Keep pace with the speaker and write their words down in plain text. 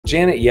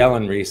Janet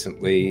Yellen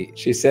recently,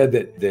 she said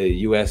that the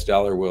US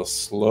dollar will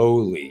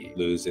slowly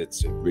lose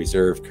its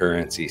reserve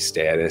currency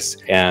status,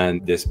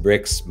 and this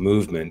BRICS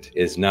movement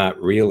is not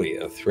really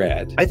a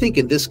threat. I think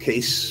in this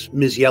case,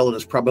 Ms. Yellen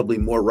is probably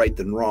more right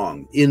than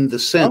wrong, in the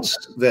sense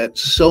that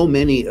so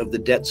many of the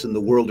debts in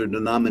the world are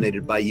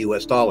denominated by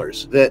US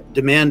dollars, that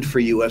demand for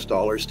US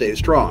dollars stays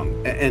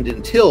strong. And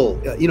until,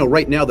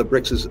 right now the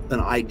BRICS is an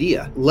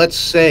idea. Let's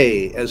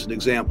say, as an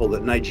example,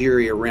 that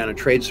Nigeria ran a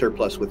trade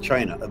surplus with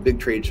China, a big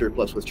trade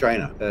surplus with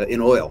China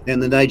in oil,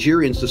 and the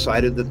Nigerians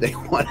decided that they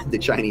wanted the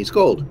Chinese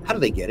gold. How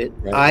do they get it?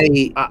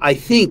 Right. I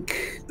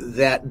think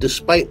that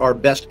despite our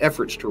best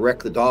efforts to wreck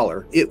the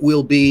dollar, it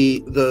will be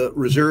the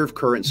reserve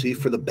currency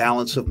for the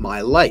balance of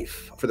my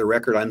life. For the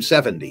record, I'm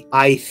 70.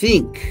 I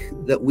think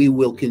that we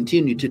will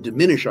continue to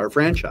diminish our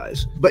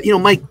franchise. But,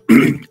 Mike,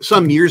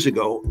 some years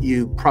ago,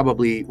 you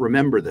probably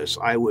remember this,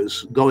 I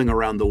was going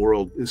around the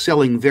world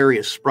selling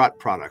various Sprott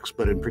products,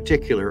 but in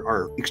particular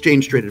our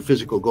exchange-traded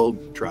physical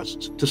gold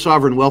trusts, to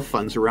sovereign wealth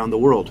funds around the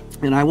world.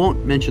 And I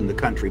won't mention the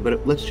country,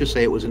 but let's just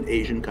say it was an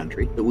Asian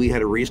country that we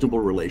had a reasonable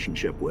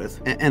relationship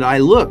with. And I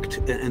looked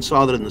and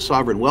saw that in the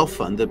sovereign wealth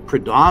fund, the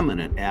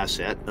predominant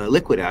asset,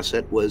 liquid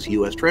asset, was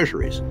U.S.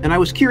 Treasuries. And I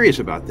was curious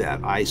about that.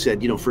 I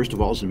said, first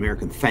of all, as an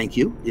American, thank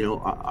you.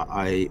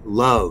 I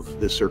love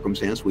this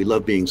circumstance. We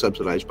love being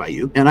subsidized by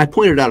you. And I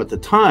pointed out at the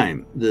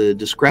time the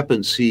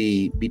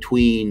discrepancy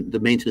between the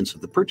maintenance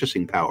of the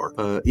purchasing power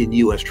in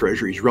U.S.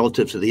 Treasuries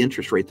relative to the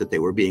interest rate that they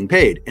were being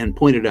paid, and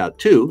pointed out,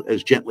 too,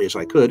 as gently as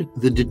I could,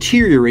 the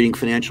deteriorating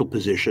financial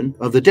position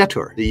of the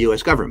debtor, the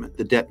U.S. government,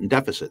 the debt and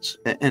deficits.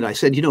 And I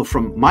said,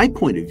 from my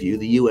point of view,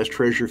 the U.S.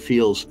 Treasury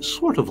feels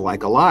sort of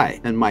like a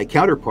lie. And my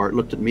counterpart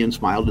looked at me and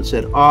smiled and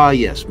said,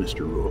 yes,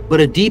 Mr. Rule, but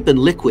a deep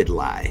and liquid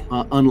lie,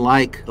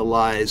 unlike the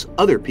lies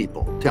other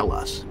people tell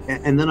us.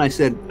 And then I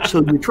said,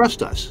 so you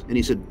trust us? And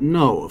he said,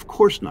 no, of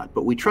course not,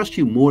 but we trust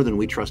you more than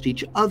we trust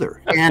each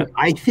other. And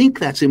I think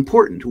that's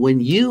important. When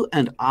you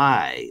and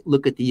I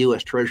look at the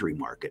U.S. Treasury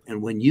market,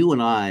 and when you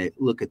and I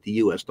look at the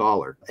U.S.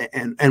 dollar,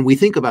 and we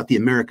think about the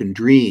American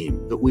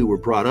dream that we were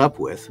brought up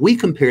with, we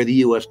compare the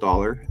U.S.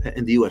 dollar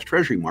and the U.S.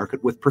 Treasury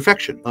market with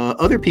perfection.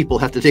 Other people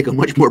have to take a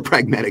much more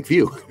pragmatic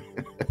view.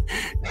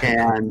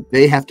 And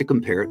they have to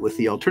compare it with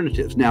the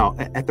alternatives. Now,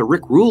 at the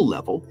Rick Rule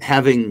level,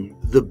 having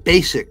the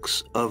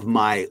basics of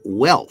my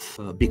wealth,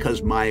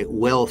 because my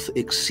wealth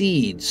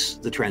exceeds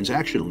the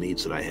transactional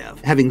needs that I have,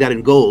 having that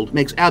in gold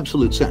makes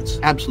absolute sense.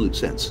 Absolute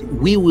sense.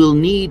 We will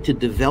need to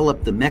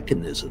develop the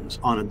mechanisms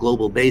on a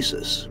global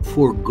basis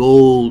for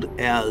gold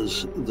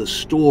as the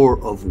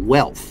store of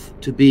wealth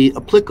to be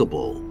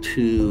applicable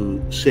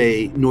to,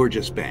 say,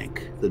 Norges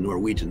Bank, the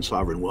Norwegian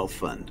Sovereign Wealth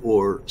Fund,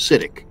 or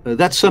CITIC.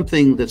 That's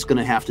something that's going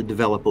to have to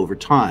develop over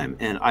time.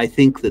 And I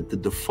think that the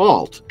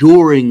default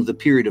during the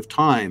period of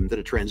time that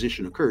a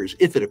transition occurs,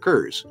 if it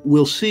occurs,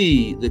 we'll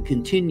see the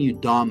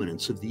continued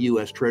dominance of the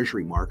U.S.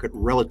 Treasury market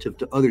relative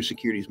to other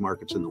securities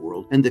markets in the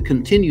world, and the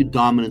continued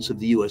dominance of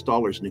the U.S.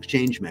 dollar as an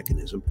exchange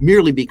mechanism,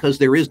 merely because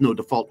there is no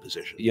default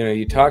position.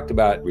 You talked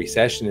about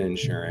recession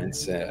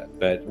insurance,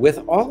 but with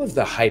all of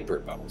the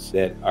hyperbubbles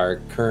that are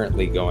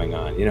currently going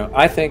on,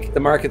 I think the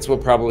markets will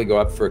probably go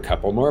up for a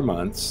couple more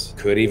months,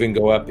 could even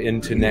go up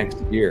into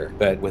next year.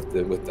 But with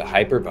the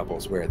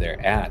hyperbubbles where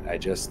they're at, I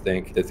just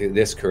think that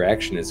this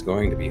correction is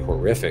going to be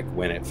horrific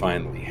when it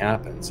finally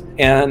happens.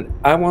 And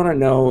I want to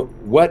know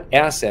what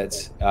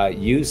assets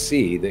you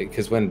see,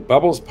 because when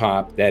bubbles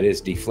pop, that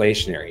is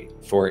deflationary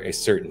for a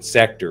certain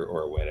sector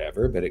or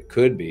whatever, but it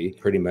could be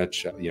pretty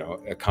much,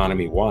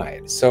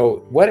 economy-wide.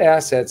 So what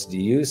assets do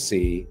you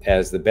see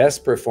as the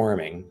best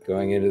performing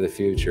going into the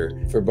future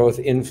for both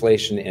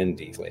inflation and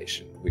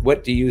deflation?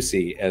 What do you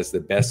see as the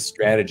best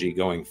strategy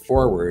going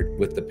forward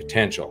with the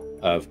potential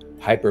of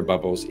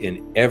hyperbubbles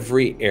in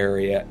every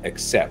area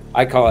except,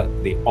 I call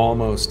it the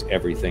almost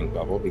everything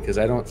bubble, because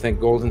I don't think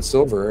gold and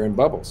silver are in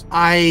bubbles.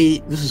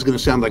 This is going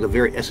to sound like a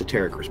very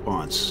esoteric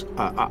response.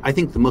 I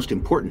think the most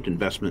important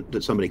investment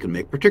that somebody can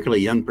make,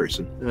 particularly a young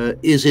person,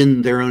 is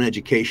in their own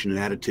education and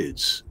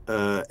attitudes.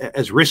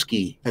 As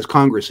risky as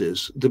Congress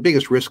is, the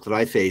biggest risk that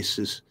I face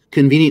is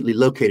conveniently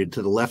located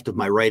to the left of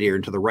my right ear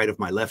and to the right of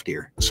my left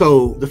ear.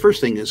 So the first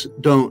thing is,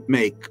 don't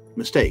make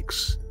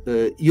mistakes.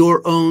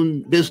 Your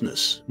own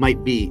business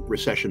might be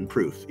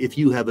recession-proof if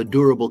you have a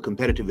durable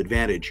competitive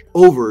advantage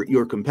over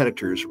your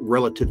competitors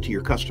relative to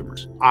your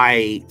customers.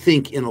 I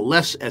think in a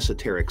less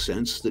esoteric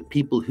sense that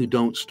people who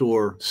don't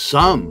store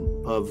some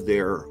of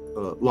their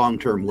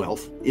long-term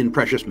wealth in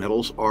precious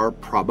metals are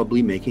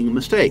probably making a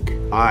mistake.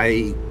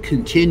 I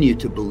continue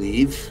to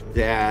believe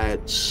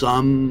that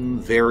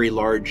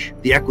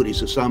the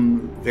equities of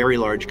some very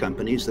large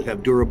companies that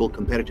have durable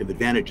competitive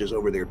advantages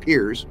over their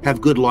peers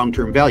have good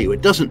long-term value.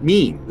 It doesn't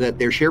mean that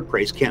their share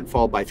price can't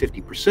fall by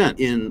 50%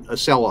 in a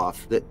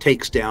sell-off that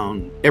takes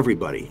down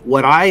everybody.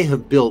 What I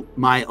have built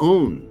my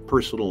own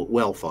personal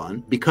wealth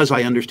on, because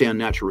I understand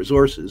natural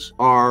resources,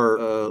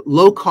 are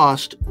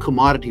low-cost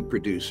commodity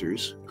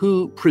producers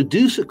who produce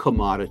produce a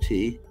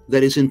commodity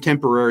that is in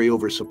temporary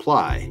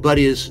oversupply, but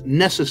is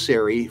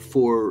necessary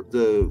for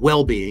the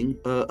well-being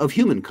of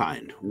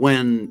humankind.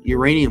 When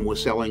uranium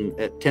was selling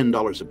at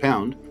 $10 a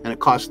pound and it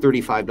cost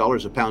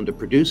 $35 a pound to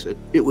produce it,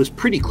 it was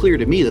pretty clear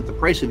to me that the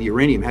price of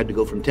uranium had to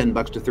go from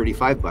 $10 to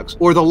 $35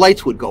 or the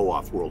lights would go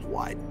off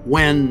worldwide.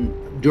 When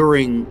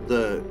during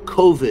the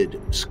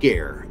COVID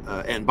scare,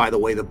 and by the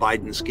way, the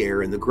Biden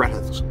scare and the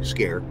Greta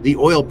scare, the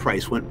oil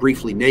price went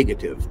briefly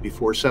negative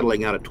before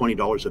settling out at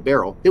 $20 a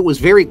barrel. It was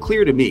very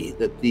clear to me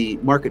that the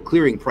market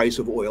clearing price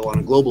of oil on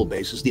a global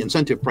basis, the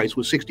incentive price,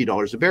 was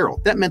 $60 a barrel.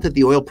 That meant that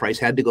the oil price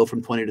had to go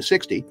from 20 to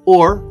 60,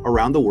 or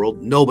around the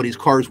world, nobody's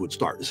cars would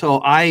start.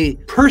 So I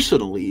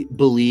personally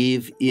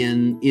believe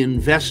in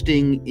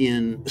investing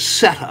in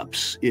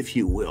setups, if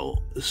you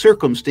will,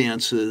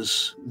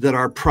 circumstances that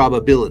are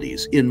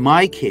probabilities. In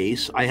my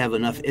case, I have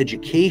enough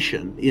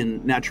education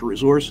in natural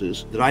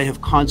resources that I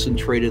have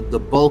concentrated the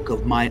bulk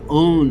of my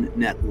own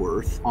net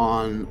worth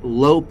on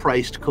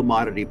low-priced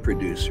commodity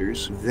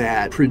producers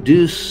that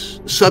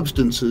produce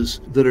substances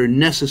that are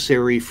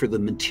necessary for the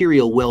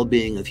material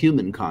well-being of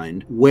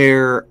humankind,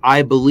 where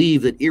I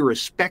believe that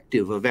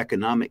irrespective of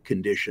economic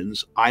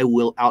conditions, I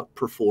will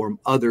outperform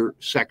other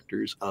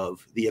sectors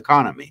of the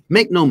economy.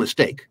 Make no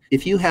mistake,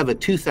 if you have a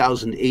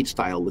 2008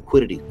 style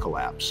liquidity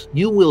collapse,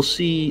 you will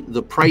see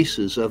the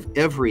prices of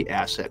every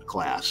asset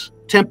class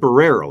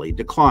temporarily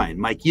decline.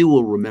 Mike, you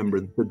will remember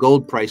the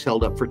gold price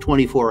held up for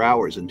 24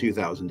 hours in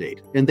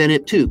 2008. And then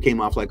it too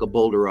came off like a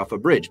boulder off a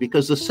bridge,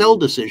 because the sell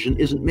decision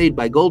isn't made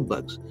by gold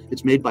bugs.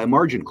 It's made by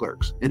margin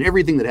clerks, and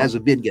everything that has a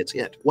bid gets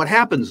hit. What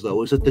happens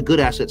though is that the good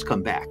assets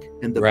come back.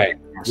 And the right.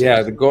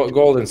 Yeah, the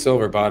gold and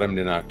silver bottomed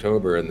in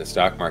October, and the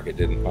stock market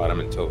didn't bottom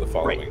until the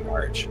following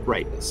March.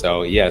 Right.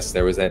 So yes,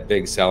 there was that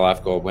big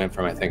sell-off. Gold went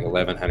from, I think,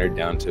 1,100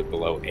 down to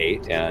below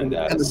 8, and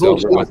the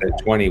silver was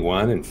at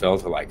 21 and fell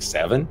to like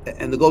 7.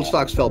 And the gold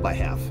stocks fell by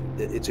half.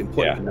 It's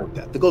important to note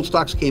that. The gold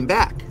stocks came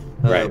back.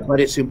 Right. But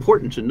it's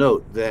important to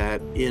note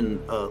that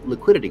in a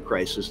liquidity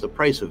crisis, the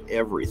price of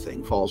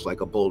everything falls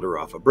like a boulder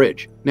off a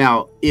bridge.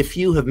 Now, if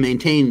you have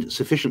maintained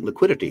sufficient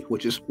liquidity,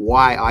 which is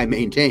why I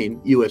maintain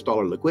US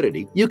dollar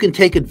liquidity, you can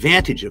take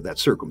advantage of that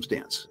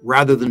circumstance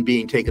rather than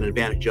being taken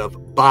advantage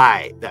of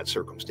by that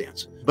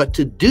circumstance. But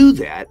to do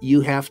that, you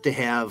have to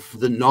have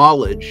the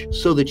knowledge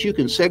so that you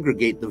can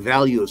segregate the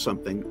value of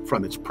something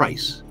from its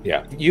price.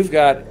 Yeah. You've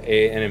got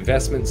an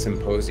investment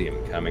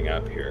symposium coming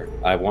up here.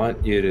 I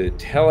want you to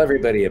tell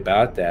everybody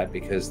about that,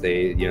 because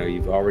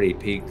you've already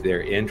piqued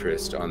their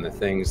interest on the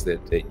things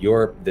that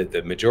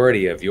the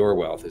majority of your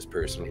wealth is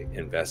personally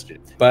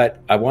invested.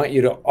 But I want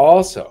you to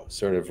also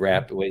sort of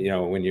wrap,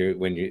 when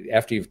you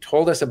after you've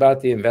told us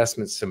about the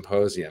investment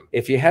symposium,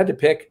 if you had to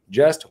pick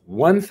just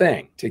one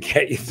thing to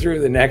get you through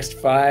the next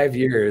 5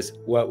 years,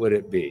 what would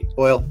it be?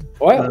 Oil.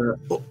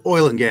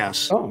 Oil and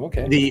gas. Oh,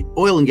 okay. The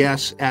oil and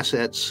gas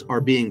assets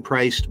are being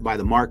priced by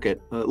the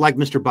market. Like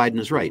Mr. Biden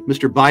is right.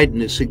 Mr.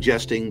 Biden is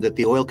suggesting that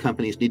the oil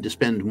companies need to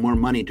spend more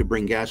money to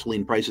bring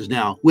gasoline prices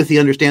down, with the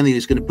understanding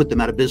he's going to put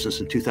them out of business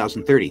in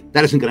 2030.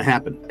 That isn't going to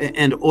happen.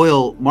 And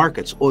oil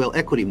markets, oil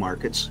equity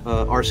markets,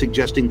 are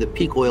suggesting that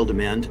peak oil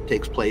demand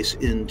takes place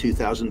in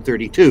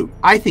 2032.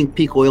 I think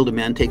peak oil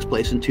demand takes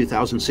place in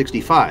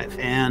 2065.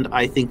 And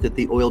I think that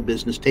the oil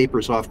business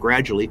tapers off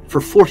gradually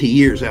for 40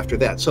 years after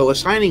that. So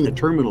assigning a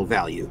terminal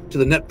value to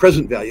the net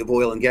present value of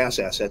oil and gas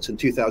assets in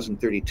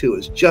 2032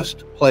 is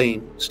just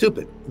plain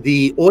stupid.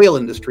 The oil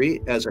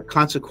industry, as a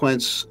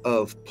consequence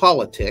of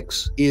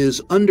politics,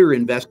 is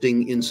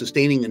underinvesting in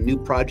sustaining a new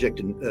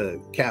project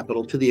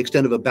capital to the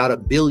extent of about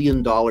 $1 billion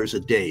a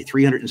day,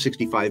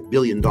 $365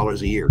 billion a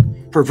year.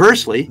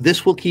 Perversely,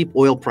 this will keep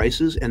oil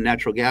prices and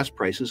natural gas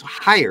prices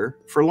higher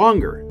for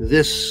longer.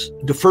 This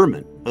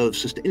deferment of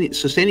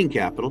sustaining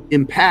capital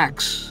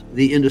impacts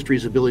the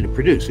industry's ability to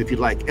produce. If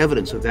you'd like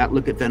evidence of that,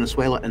 look at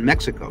Venezuela and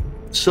Mexico.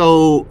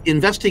 So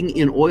investing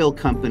in oil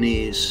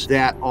companies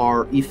that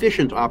are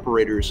efficient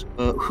operators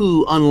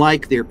who,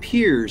 unlike their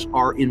peers,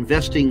 are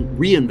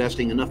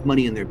reinvesting enough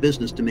money in their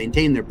business to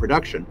maintain their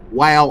production,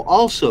 while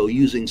also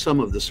using some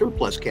of the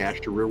surplus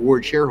cash to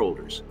reward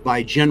shareholders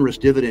by generous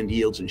dividend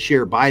yields and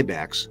share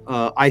buybacks,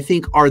 I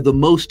think are the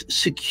most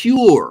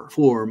secure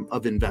form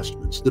of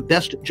investments, the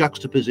best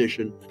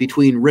juxtaposition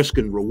between risk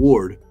and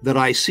reward that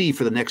I see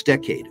for the next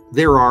decade.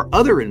 There are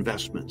other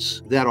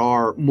investments that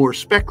are more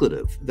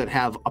speculative, that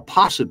have a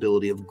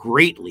possibility of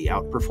greatly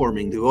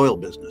outperforming the oil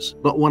business.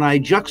 But when I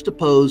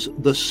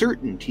juxtapose the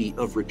certainty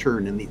of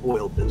return in the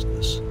oil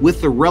business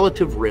with the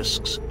relative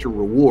risks to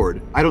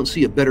reward, I don't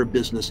see a better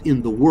business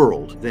in the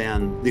world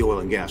than the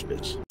oil and gas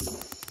business.